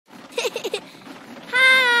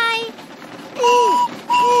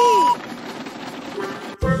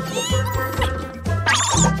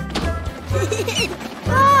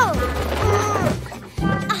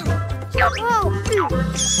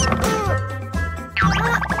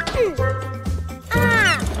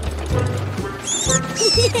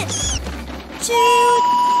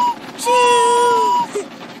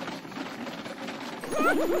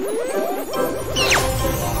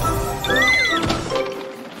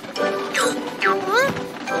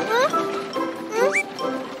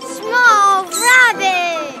Small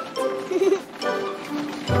rabbit.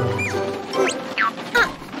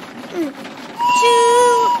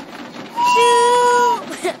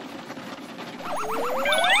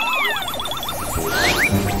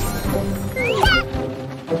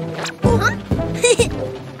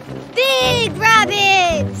 Big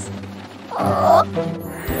rabbits.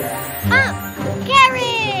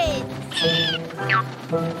 Carrot.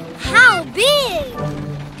 How big?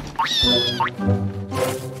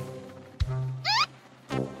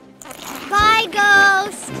 Bye,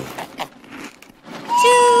 ghost.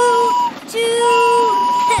 Choo.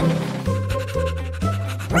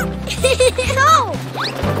 No.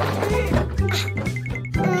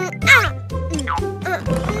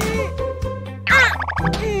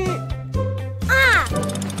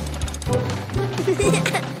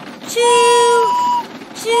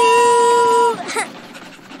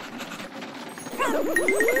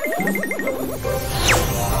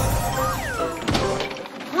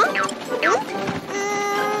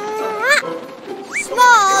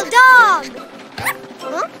 Small dog.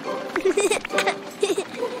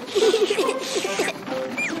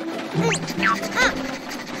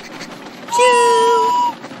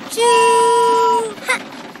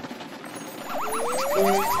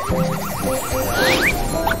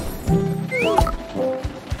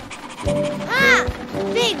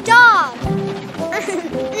 Big dog.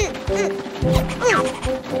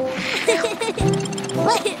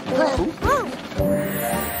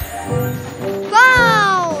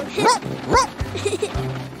 Wow!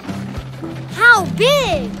 How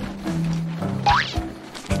big?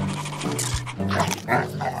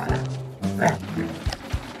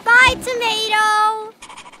 Bye, tomato.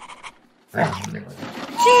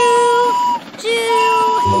 Choo.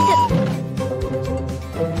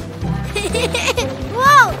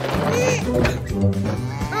 Whoa!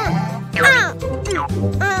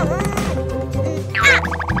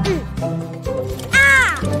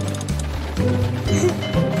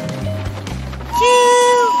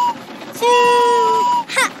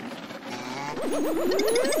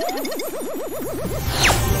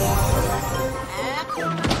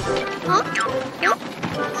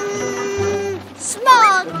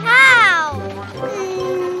 Small cow.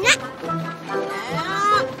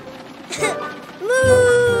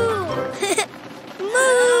 Moo.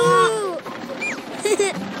 Moo.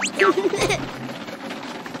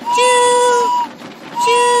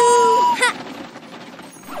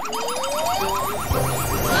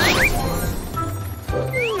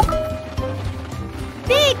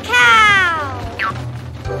 Big cow.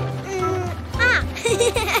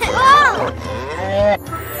 Oh.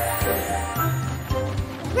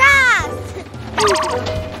 Grass.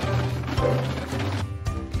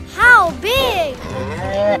 How big?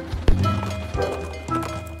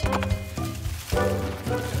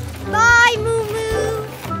 Bye, Moo Moo.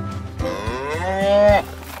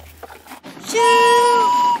 Choo.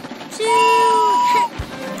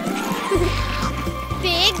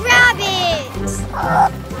 Big rabbit.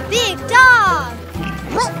 Big dog.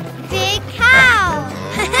 Big cow.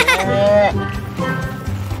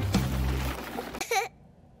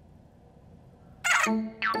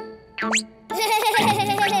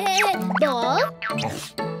 Ball.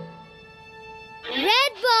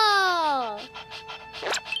 Red ball.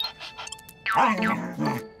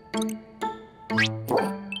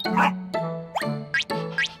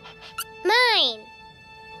 Mine.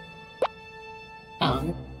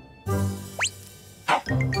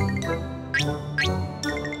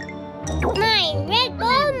 Mine. Red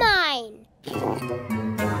ball, mine.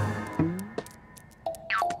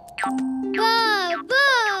 Ball,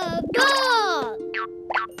 ball, ball.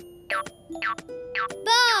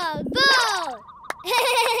 Ball, ball.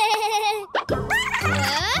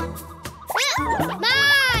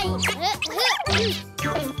 Mine.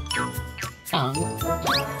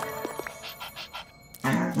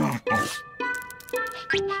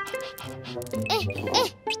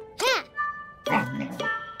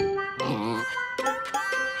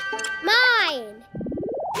 Mine.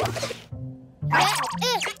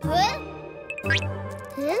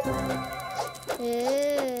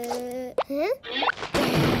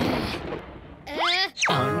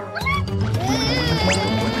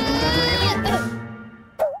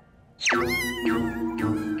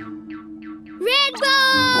 Red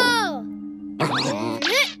ball.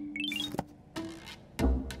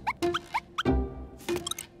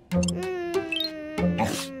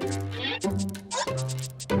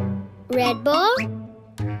 Red ball?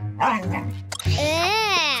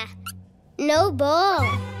 No ball.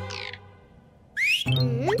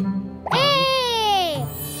 Hey!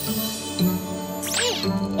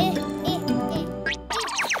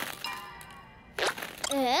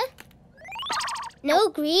 No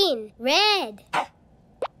green. Red.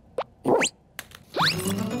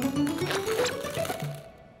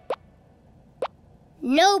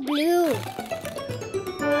 No blue.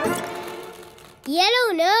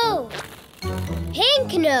 Yellow, no.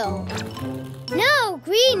 Pink, no. No,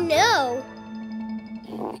 green, no.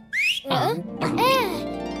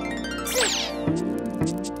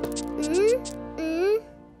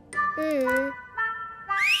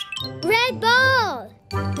 Red ball.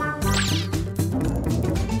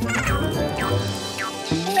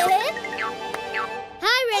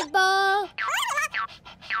 Hi, red ball.